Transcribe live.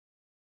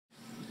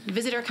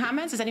Visitor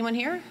comments, is anyone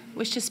here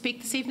wish to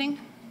speak this evening?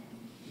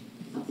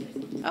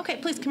 Okay,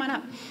 please come on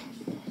up.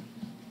 You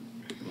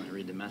want to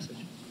read the message?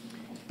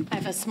 I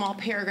have a small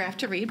paragraph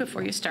to read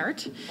before you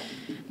start.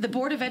 The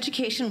Board of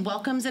Education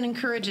welcomes and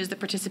encourages the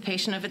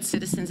participation of its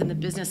citizens in the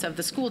business of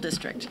the school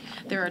district.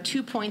 There are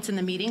 2 points in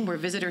the meeting where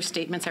visitor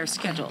statements are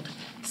scheduled.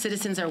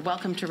 Citizens are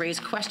welcome to raise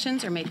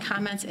questions or make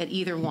comments at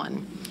either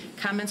one.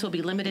 Comments will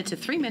be limited to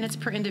 3 minutes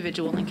per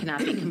individual and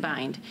cannot be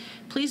combined.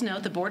 Please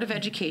note the Board of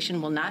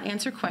Education will not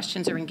answer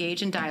questions or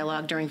engage in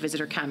dialogue during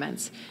visitor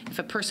comments. If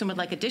a person would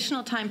like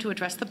additional time to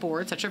address the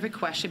board, such a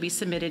request should be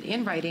submitted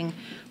in writing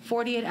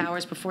 48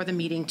 hours before the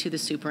meeting to the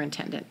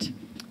superintendent.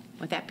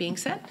 With that being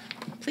said,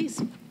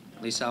 please.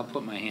 Lisa, I'll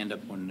put my hand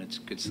up when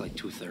it's like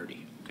 2:30,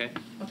 okay?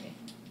 Okay.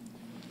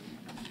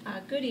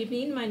 Good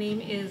evening. My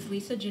name is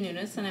Lisa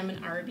Janunas, and I'm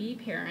an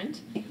RB parent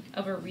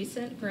of a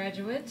recent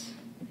graduate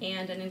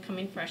and an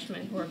incoming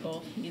freshman who are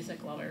both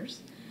music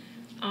lovers.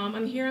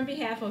 I'm here on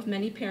behalf of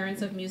many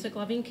parents of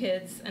music-loving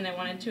kids, and I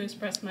wanted to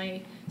express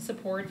my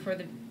support for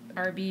the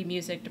RB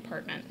music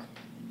department.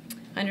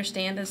 I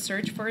understand the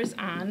search is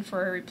on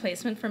for a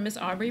replacement for Ms.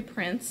 Aubrey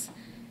Prince,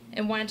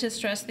 and wanted to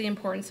stress the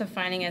importance of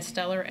finding a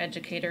stellar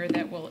educator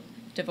that will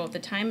devote the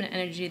time and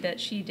energy that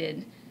she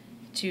did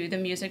to the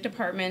music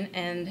department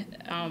and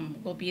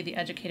will be the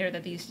educator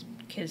that these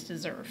kids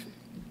deserve.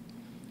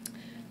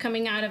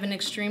 Coming out of an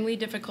extremely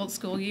difficult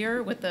school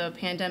year with the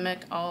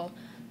pandemic all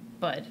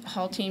but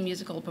halting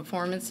musical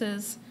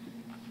performances,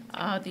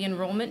 the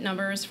enrollment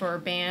numbers for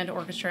band,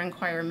 orchestra, and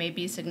choir may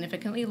be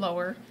significantly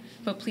lower,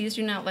 but please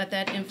do not let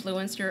that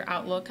influence your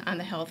outlook on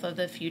the health of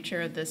the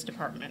future of this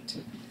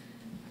department.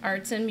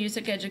 Arts and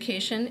music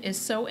education is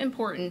so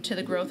important to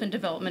the growth and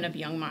development of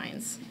young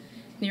minds.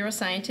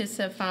 Neuroscientists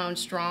have found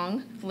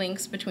strong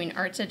links between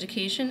arts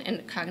education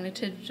and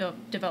cognitive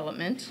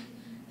development,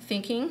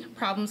 thinking,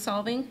 problem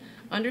solving,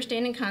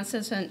 understanding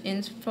concepts, and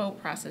info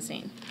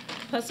processing.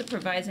 Plus, it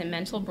provides a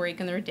mental break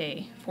in their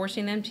day,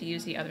 forcing them to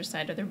use the other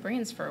side of their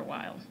brains for a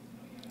while.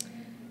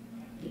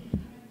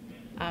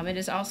 It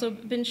has also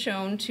been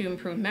shown to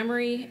improve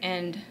memory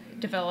and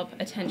develop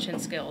attention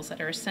skills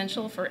that are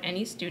essential for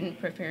any student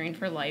preparing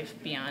for life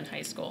beyond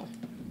high school.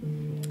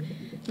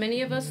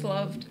 Many of us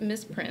loved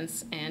Miss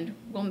Prince and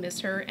will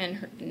miss her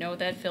and know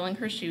that filling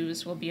her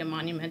shoes will be a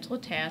monumental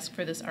task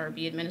for this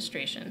RB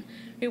administration.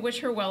 We wish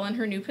her well in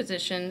her new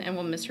position and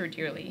will miss her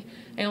dearly.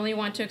 I only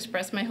want to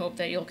express my hope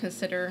that you'll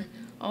consider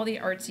all the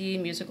artsy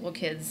musical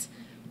kids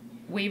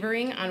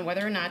wavering on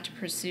whether or not to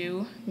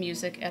pursue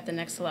music at the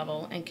next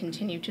level and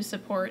continue to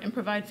support and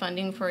provide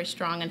funding for a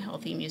strong and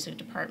healthy music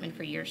department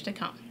for years to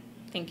come.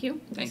 Thank you.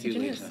 Thank you,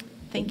 Lisa.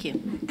 Thank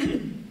you.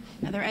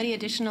 Are there any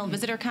additional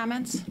visitor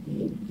comments?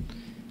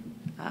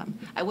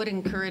 I would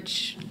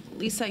encourage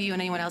Lisa, you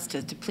and anyone else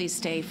to please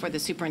stay for the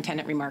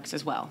superintendent remarks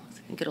as well.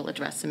 I think it'll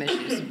address some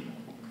issues.